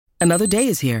Another day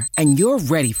is here, and you're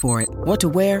ready for it. What to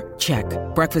wear? Check.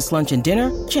 Breakfast, lunch, and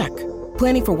dinner? Check.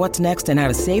 Planning for what's next and how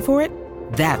to save for it?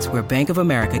 That's where Bank of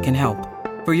America can help.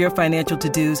 For your financial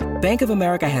to-dos, Bank of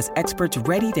America has experts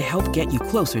ready to help get you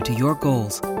closer to your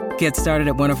goals. Get started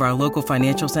at one of our local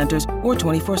financial centers or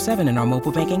 24/7 in our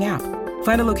mobile banking app.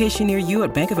 Find a location near you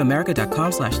at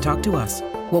bankofamerica.com/talktous.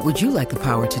 What would you like the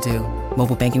power to do?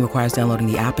 Mobile banking requires downloading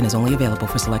the app and is only available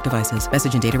for select devices.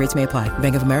 Message and data rates may apply.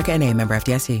 Bank of America N.A., member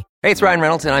FDIC. Hey, it's Ryan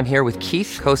Reynolds, and I'm here with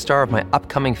Keith, co-star of my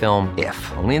upcoming film,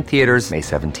 If, only in theaters May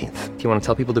 17th. Do you want to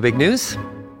tell people the big news?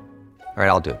 All right,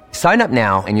 I'll do it. Sign up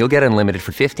now and you'll get unlimited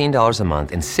for $15 a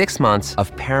month and 6 months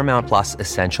of Paramount Plus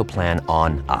Essential Plan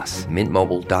on us.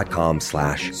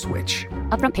 MintMobile.com/switch.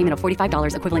 Upfront payment of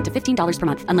 $45 equivalent to $15 per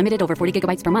month. Unlimited over 40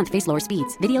 gigabytes per month. Face lower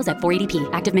speeds. Videos at 480p.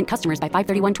 Active Mint customers by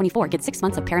 531.24 get 6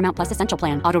 months of Paramount Plus Essential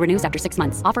Plan. Auto renews after 6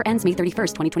 months. Offer ends May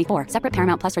 31st, 2024. Separate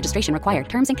Paramount Plus registration required.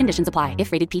 Terms and conditions apply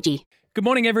if rated PG. Good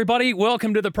morning, everybody.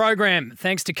 Welcome to the program.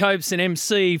 Thanks to Copes and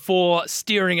MC for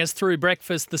steering us through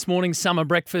breakfast this morning. Summer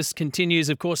breakfast continues,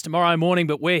 of course, tomorrow morning,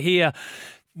 but we're here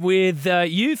with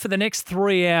you for the next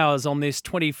 3 hours on this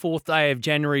 24th day of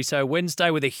January, so Wednesday,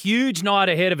 with a huge night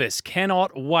ahead of us.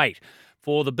 Cannot wait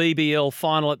for the BBL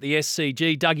final at the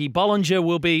SCG. Dougie Bollinger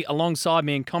will be alongside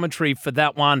me in commentary for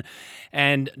that one,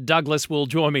 and Douglas will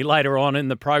join me later on in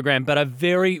the program. But a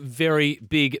very, very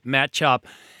big matchup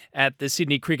at the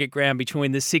Sydney Cricket Ground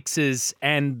between the Sixers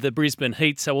and the Brisbane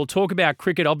Heat. So we'll talk about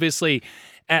cricket, obviously,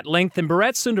 at length. And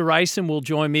Bharat Sundaresan will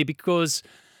join me because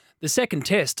the second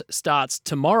test starts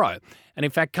tomorrow. And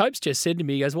in fact, Copes just said to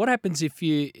me, he goes, what happens if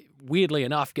you, weirdly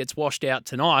enough, gets washed out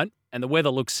tonight and the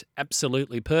weather looks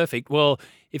absolutely perfect? Well,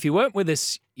 if you weren't with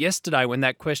us yesterday when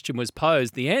that question was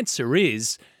posed, the answer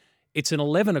is it's an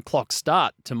 11 o'clock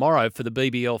start tomorrow for the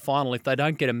BBL final if they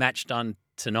don't get a match done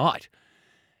tonight,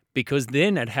 because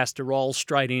then it has to roll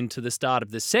straight into the start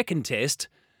of the second test,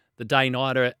 the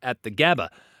day-nighter at the Gabba.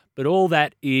 But all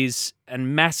that is a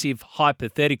massive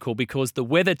hypothetical because the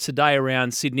weather today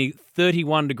around Sydney,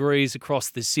 31 degrees across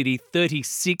the city,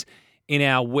 36 in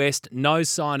our west. No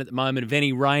sign at the moment of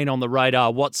any rain on the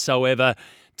radar whatsoever.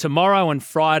 Tomorrow and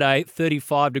Friday,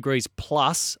 35 degrees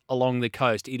plus along the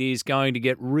coast. It is going to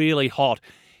get really hot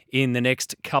in the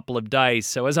next couple of days.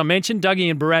 So as I mentioned, Dougie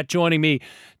and Bharat joining me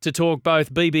to talk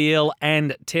both BBL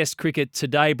and Test cricket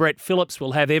today. Brett Phillips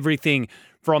will have everything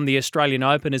from the Australian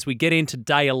Open as we get into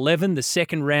day 11, the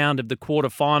second round of the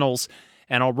quarterfinals,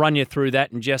 and I'll run you through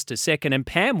that in just a second. And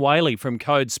Pam Whaley from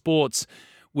Code Sports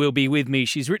will be with me.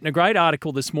 She's written a great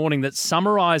article this morning that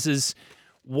summarises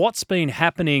what's been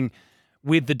happening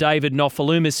with the David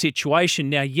Nofaluma situation.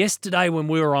 Now, yesterday when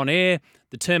we were on air,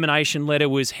 the termination letter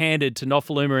was handed to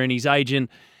Nofaluma and his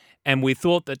agent, and we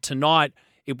thought that tonight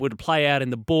it would play out in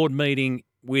the board meeting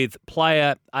with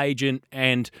player, agent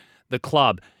and the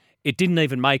club. It didn't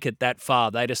even make it that far.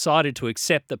 They decided to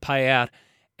accept the payout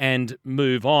and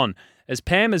move on. As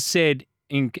Pam has said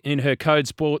in her Code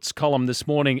Sports column this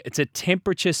morning, it's a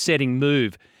temperature-setting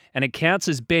move, and it counts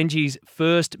as Benji's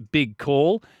first big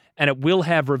call, and it will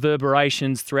have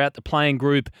reverberations throughout the playing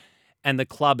group and the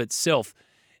club itself.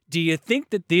 Do you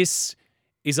think that this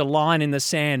is a line in the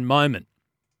sand moment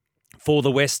for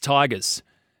the West Tigers?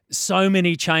 So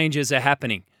many changes are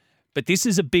happening, but this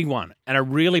is a big one and a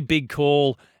really big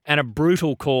call and a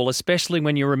brutal call, especially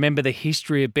when you remember the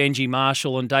history of Benji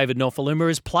Marshall and David Nofaluma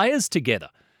as players together.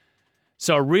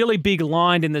 So a really big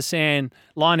line in the sand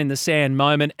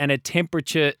moment and a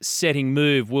temperature-setting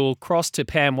move. We'll cross to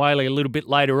Pam Whaley a little bit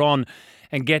later on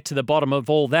and get to the bottom of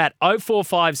all that.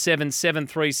 0457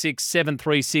 736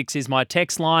 736 is my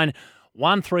text line.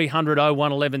 1300 01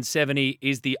 1170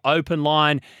 is the open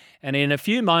line. And in a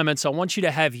few moments, I want you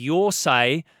to have your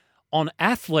say on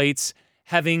athletes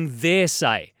having their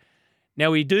say. Now,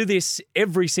 we do this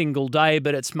every single day,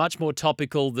 but it's much more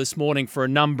topical this morning for a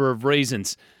number of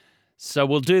reasons. So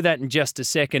we'll do that in just a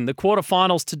second. The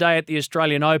quarterfinals today at the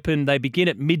Australian Open, they begin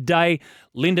at midday.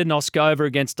 Linda Noskova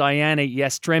against Diana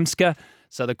Yastremska.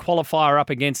 So the qualifier up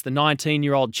against the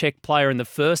 19-year-old Czech player in the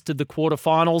first of the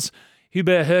quarterfinals.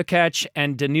 Hubert Hurkacz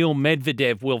and Daniil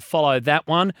Medvedev will follow that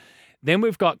one. Then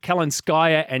we've got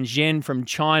Kalinskaya and Zhen from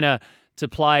China to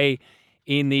play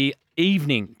in the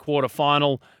evening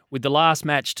quarterfinal, with the last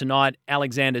match tonight,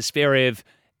 Alexander Zverev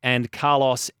and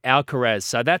Carlos Alcaraz.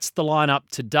 So that's the lineup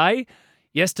today.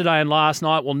 Yesterday and last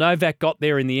night, well, Novak got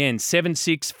there in the end.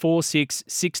 7-6, 4-6,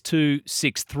 6-2,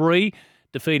 6-3,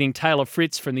 defeating Taylor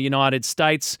Fritz from the United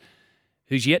States,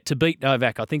 who's yet to beat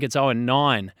Novak. I think it's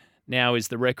 0-9 now is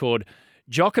the record.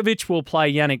 Djokovic will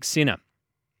play Jannik Sinner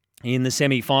in the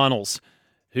semi-finals,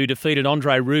 who defeated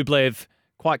Andrei Rublev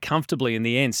quite comfortably in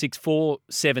the end, 6-4,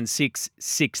 7-6,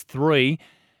 6-3.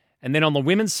 And then on the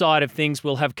women's side of things,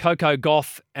 we'll have Coco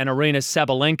Gauff and Aryna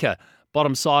Sabalenka,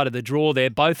 bottom side of the draw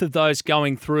there. Both of those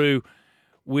going through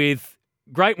with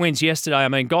great wins yesterday. I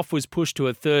mean, Gauff was pushed to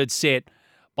a third set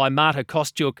by Marta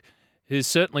Kostyuk, who's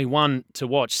certainly one to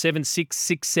watch. 7-6,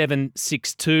 6-7,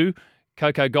 6-2.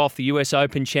 Coco Gauff, the US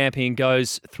Open champion,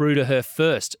 goes through to her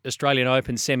first Australian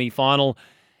Open semi-final.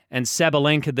 And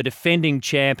Sabalenka, the defending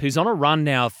champ, who's on a run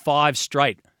now of 5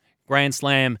 straight Grand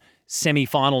Slam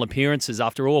semi-final appearances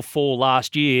after all 4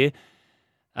 last year.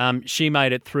 She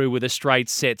made it through with a straight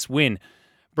sets win.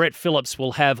 Brett Phillips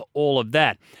will have all of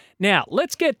that. Now,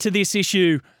 let's get to this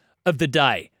issue of the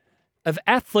day, of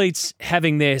athletes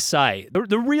having their say,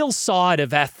 the real side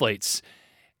of athletes.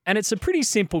 And it's a pretty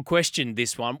simple question,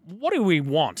 this one. What do we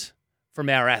want from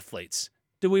our athletes?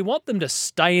 Do we want them to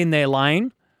stay in their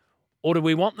lane, or do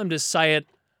we want them to say it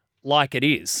like it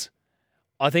is?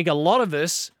 I think a lot of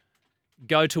us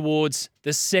go towards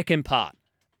the second part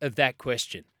of that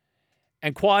question.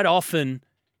 And quite often,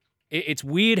 it's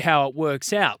weird how it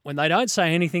works out. When they don't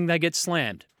say anything, they get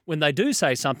slammed. When they do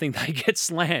say something, they get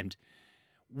slammed.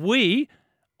 We,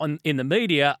 in the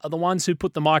media, are the ones who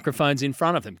put the microphones in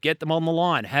front of them, get them on the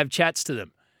line, have chats to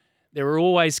them. There are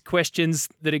always questions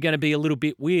that are going to be a little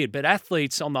bit weird, but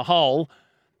athletes on the whole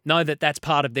know that that's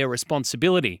part of their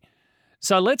responsibility.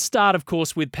 So let's start, of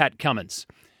course, with Pat Cummins.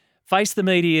 Faced the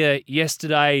media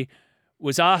yesterday,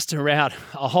 was asked around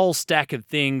a whole stack of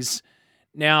things.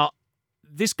 Now,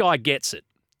 this guy gets it.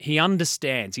 He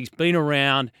understands. He's been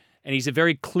around and he's a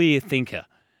very clear thinker.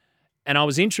 And I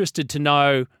was interested to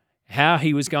know how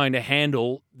he was going to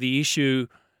handle the issue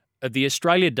of the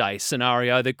Australia Day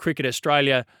scenario that Cricket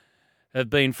Australia have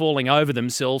been falling over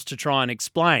themselves to try and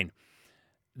explain.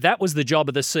 That was the job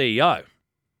of the CEO.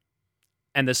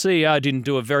 And the CEO didn't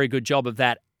do a very good job of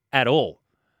that at all.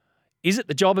 Is it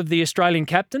the job of the Australian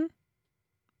captain?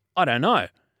 I don't know.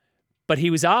 But he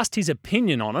was asked his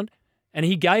opinion on it, and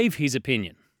he gave his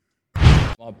opinion.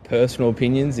 My personal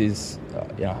opinions is,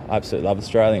 I absolutely love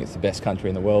Australia. I think it's the best country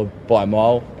in the world by a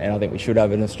mile, and I think we should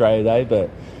have an Australia Day, but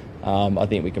I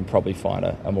think we can probably find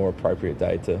a more appropriate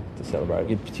day to celebrate.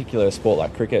 In particular, a sport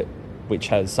like cricket, which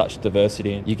has such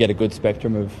diversity, and you get a good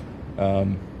spectrum of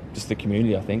just the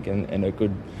community, I think, and a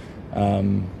good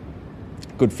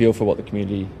feel for what the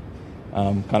community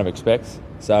kind of expects.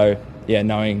 So, yeah,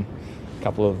 knowing a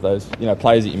couple of those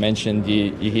players that you mentioned,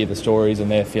 you hear the stories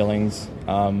and their feelings.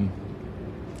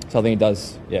 So I think it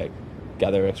does,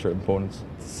 gather extra importance.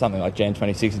 Something like Jan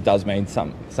 26, it does mean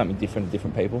something different to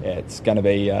different people. Yeah, it's going to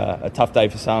be a tough day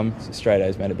for some. Australia Day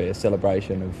is meant to be a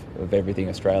celebration of everything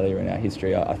Australia and our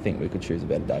history. I think we could choose a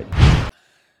better date.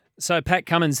 So Pat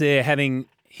Cummins there having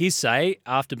his say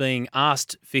after being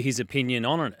asked for his opinion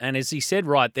on it. And as he said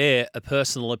right there, a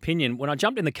personal opinion. When I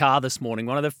jumped in the car this morning,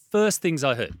 one of the first things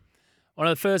I heard,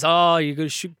 you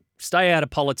should stay out of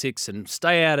politics and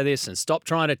stay out of this and stop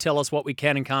trying to tell us what we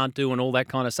can and can't do and all that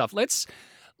kind of stuff. Let's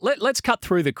cut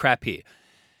through the crap here.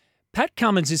 Pat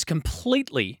Cummins is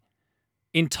completely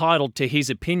entitled to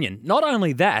his opinion. Not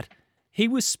only that, he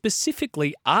was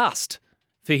specifically asked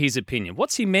for his opinion.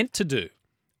 What's he meant to do?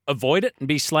 Avoid it and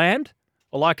be slammed?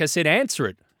 Or like I said, answer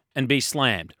it and be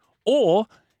slammed? Or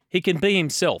he can be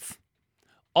himself,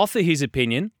 offer his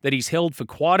opinion that he's held for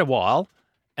quite a while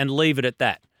and leave it at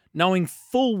that, knowing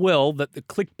full well that the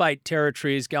clickbait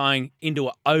territory is going into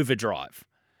an overdrive.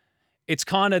 It's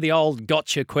kind of the old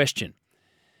gotcha question.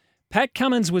 Pat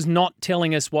Cummins was not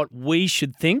telling us what we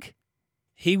should think.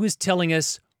 He was telling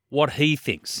us what he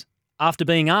thinks after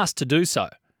being asked to do so.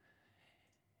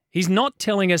 He's not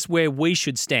telling us where we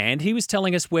should stand. He was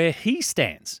telling us where he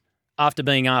stands after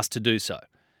being asked to do so.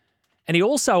 And he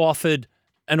also offered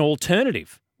an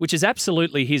alternative, which is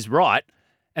absolutely his right,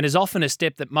 and is often a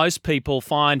step that most people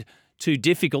find too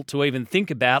difficult to even think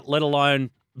about, let alone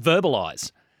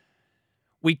verbalise.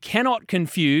 We cannot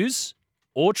confuse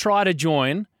or try to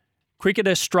join Cricket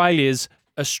Australia's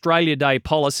Australia Day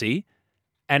policy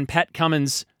and Pat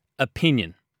Cummins'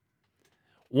 opinion.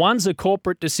 One's a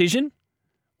corporate decision.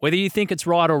 Whether you think it's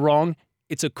right or wrong,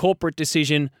 it's a corporate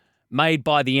decision made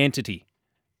by the entity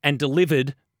and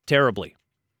delivered terribly.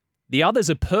 The other's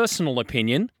a personal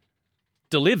opinion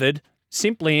delivered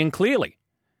simply and clearly.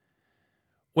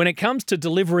 When it comes to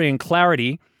delivery and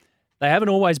clarity, they haven't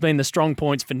always been the strong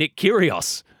points for Nick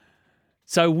Kyrgios.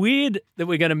 So weird that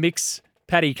we're going to mix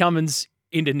Paddy Cummins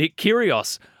into Nick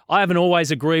Kyrgios. I haven't always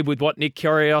agreed with what Nick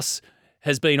Kyrgios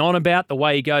has been on about, the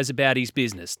way he goes about his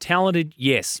business. Talented,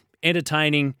 yes.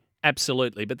 Entertaining,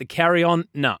 absolutely. But the carry-on,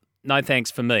 no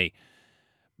thanks for me.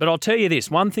 But I'll tell you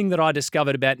this, one thing that I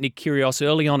discovered about Nick Kyrgios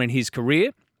early on in his career,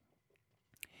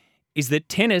 is that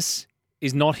tennis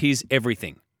is not his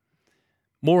everything.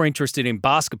 More interested in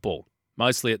basketball,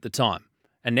 mostly at the time,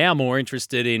 and now more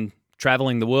interested in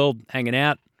travelling the world, hanging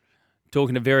out,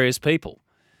 talking to various people.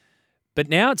 But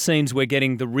now it seems we're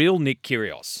getting the real Nick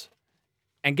Kyrgios.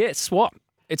 And guess what?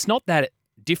 It's not that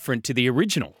different to the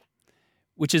original,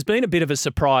 which has been a bit of a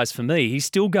surprise for me. He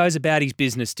still goes about his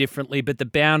business differently, but the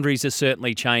boundaries are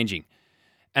certainly changing.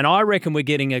 And I reckon we're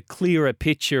getting a clearer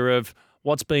picture of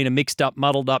what's been a mixed up,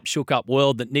 muddled up, shook up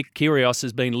world that Nick Kyrgios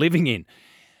has been living in.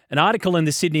 An article in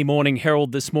the Sydney Morning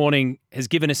Herald this morning has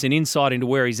given us an insight into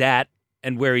where he's at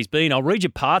and where he's been. I'll read you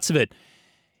parts of it.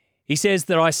 He says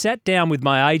that I sat down with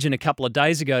my agent a couple of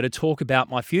days ago to talk about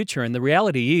my future, and the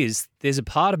reality is there's a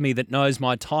part of me that knows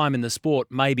my time in the sport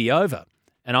may be over,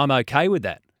 and I'm okay with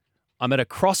that. I'm at a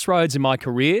crossroads in my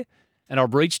career, and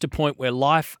I've reached a point where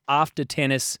life after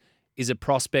tennis is a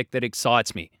prospect that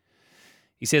excites me.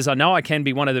 He says, I know I can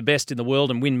be one of the best in the world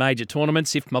and win major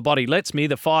tournaments. If my body lets me,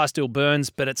 the fire still burns,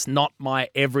 but it's not my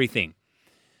everything.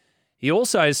 He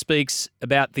also speaks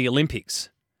about the Olympics.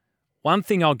 One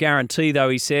thing I'll guarantee, though,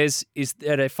 he says, is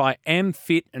that if I am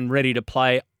fit and ready to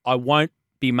play, I won't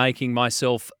be making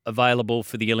myself available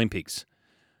for the Olympics.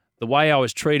 The way I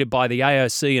was treated by the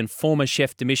AOC and former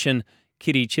chef de mission,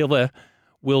 Kitty Chiller,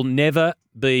 will never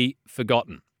be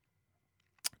forgotten.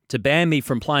 To ban me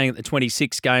from playing at the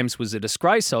 26 games was a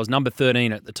disgrace. I was number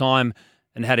 13 at the time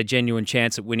and had a genuine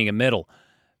chance at winning a medal.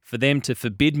 For them to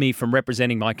forbid me from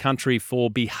representing my country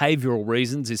for behavioural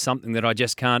reasons is something that I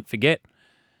just can't forget.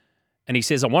 And he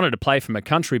says, I wanted to play for my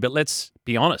country, but let's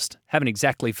be honest, haven't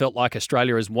exactly felt like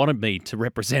Australia has wanted me to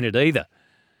represent it either.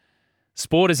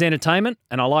 Sport is entertainment,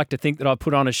 and I like to think that I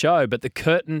put on a show, but the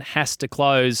curtain has to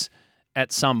close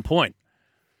at some point.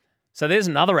 So there's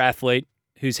another athlete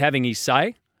who's having his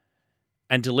say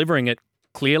and delivering it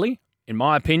clearly, in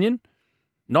my opinion,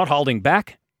 not holding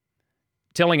back,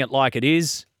 telling it like it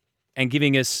is, and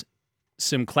giving us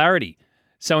some clarity.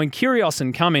 So in Kyrgios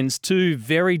and Cummins, two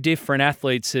very different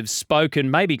athletes have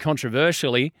spoken, maybe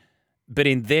controversially, but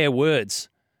in their words.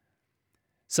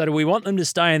 So do we want them to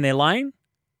stay in their lane,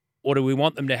 or do we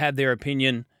want them to have their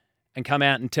opinion and come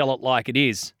out and tell it like it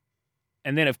is?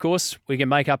 And then, of course, we can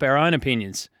make up our own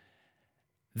opinions.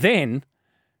 Then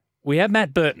we have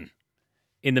Matt Burton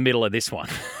in the middle of this one.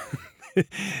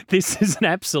 This is an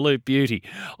absolute beauty.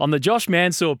 On the Josh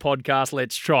Mansour podcast,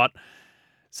 Let's Trot,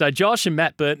 so Josh and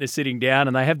Matt Burton are sitting down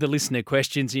and they have the listener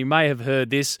questions. You may have heard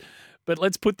this, but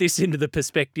let's put this into the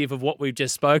perspective of what we've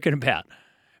just spoken about.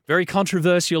 Very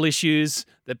controversial issues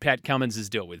that Pat Cummins has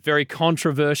dealt with. Very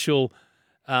controversial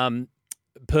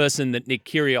person that Nick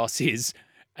Kyrgios is.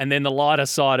 And then the lighter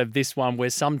side of this one where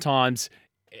sometimes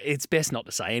it's best not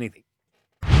to say anything.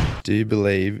 Do you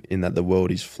believe in that the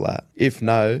world is flat? If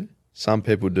no, some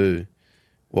people do.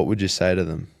 What would you say to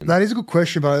them? That is a good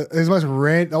question, but it's most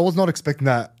random. I was not expecting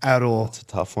that at all. That's a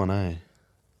tough one, eh?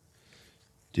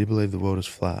 Do you believe the world is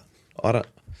flat? I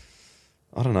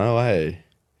don't know, eh?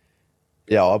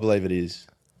 Yeah, I believe it is.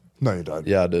 No, you don't.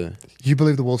 Yeah, I do. You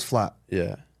believe the world's flat?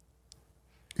 Yeah.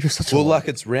 You're such Well, like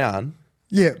it's round.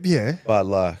 Yeah, yeah. But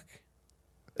like,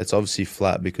 it's obviously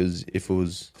flat because if it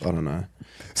was, I don't know.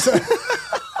 So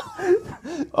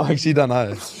I actually don't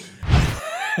know.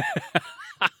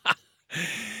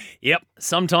 Yep,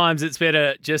 sometimes it's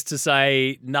better just to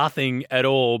say nothing at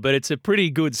all, but it's a pretty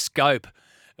good scope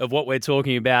of what we're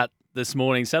talking about this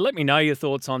morning. So let me know your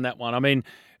thoughts on that one. I mean,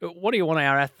 what do you want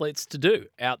our athletes to do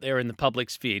out there in the public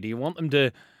sphere? Do you want them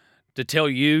to tell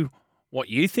you what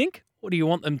you think, or do you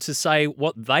want them to say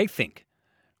what they think?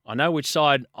 I know which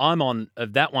side I'm on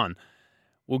of that one.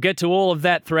 We'll get to all of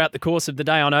that throughout the course of the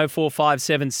day on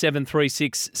 0457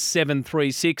 736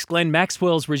 736. Glenn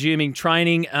Maxwell's resuming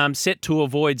training, set to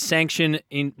avoid sanction.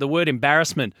 In the word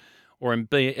embarrassment or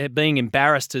being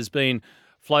embarrassed has been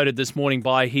floated this morning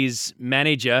by his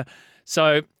manager.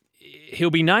 So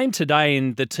he'll be named today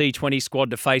in the T20 squad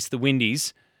to face the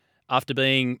Windies after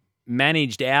being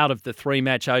managed out of the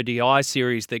 3-match ODI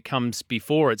series that comes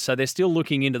before it. So they're still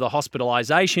looking into the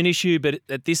hospitalisation issue, but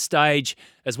at this stage,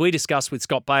 as we discussed with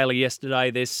Scott Bailey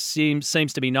yesterday, there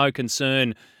seems to be no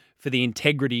concern for the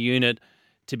integrity unit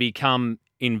to become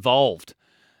involved.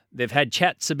 They've had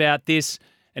chats about this,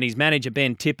 and his manager,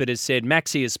 Ben Tippett, has said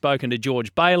Maxie has spoken to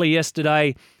George Bailey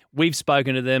yesterday. We've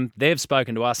spoken to them. They've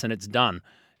spoken to us, and it's done.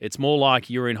 It's more like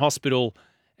you're in hospital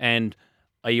and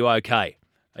are you okay?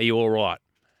 Are you all right?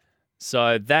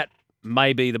 So that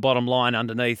may be the bottom line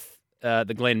underneath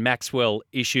the Glenn Maxwell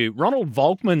issue. Ronald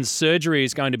Volkman's surgery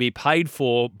is going to be paid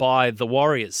for by the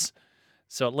Warriors.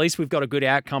 So at least we've got a good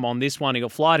outcome on this one. He'll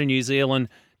fly to New Zealand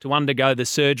to undergo the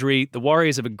surgery. The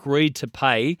Warriors have agreed to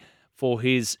pay for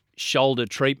his shoulder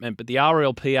treatment. But the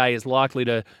RLPA is likely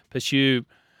to pursue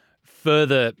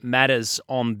further matters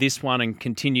on this one and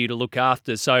continue to look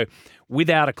after. So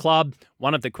without a club,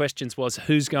 one of the questions was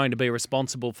who's going to be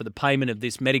responsible for the payment of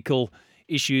this medical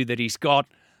issue that he's got.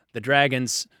 The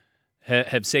Dragons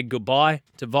have said goodbye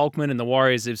to Volkman, and the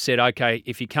Warriors have said, okay,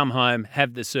 if you come home,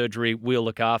 have the surgery, we'll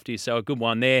look after you. So a good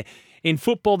one there. In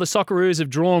football, the Socceroos have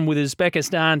drawn with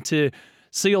Uzbekistan to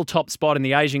seal top spot in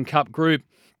the Asian Cup group.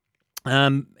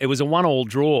 It was a 1-1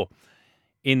 draw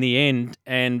in the end,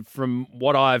 and from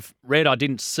what I've read, I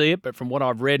didn't see it, but from what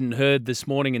I've read and heard this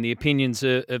morning and the opinions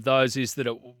of those is that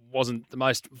it wasn't the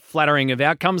most flattering of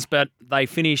outcomes, but they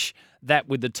finish that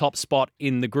with the top spot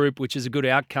in the group, which is a good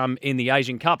outcome in the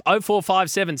Asian Cup.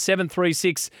 0457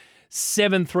 736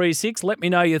 736. Let me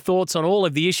know your thoughts on all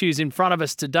of the issues in front of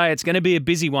us today. It's going to be a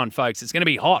busy one, folks. It's going to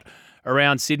be hot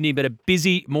around Sydney, but a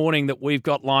busy morning that we've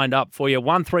got lined up for you.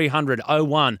 1300 01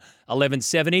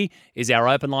 1170 is our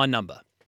open line number.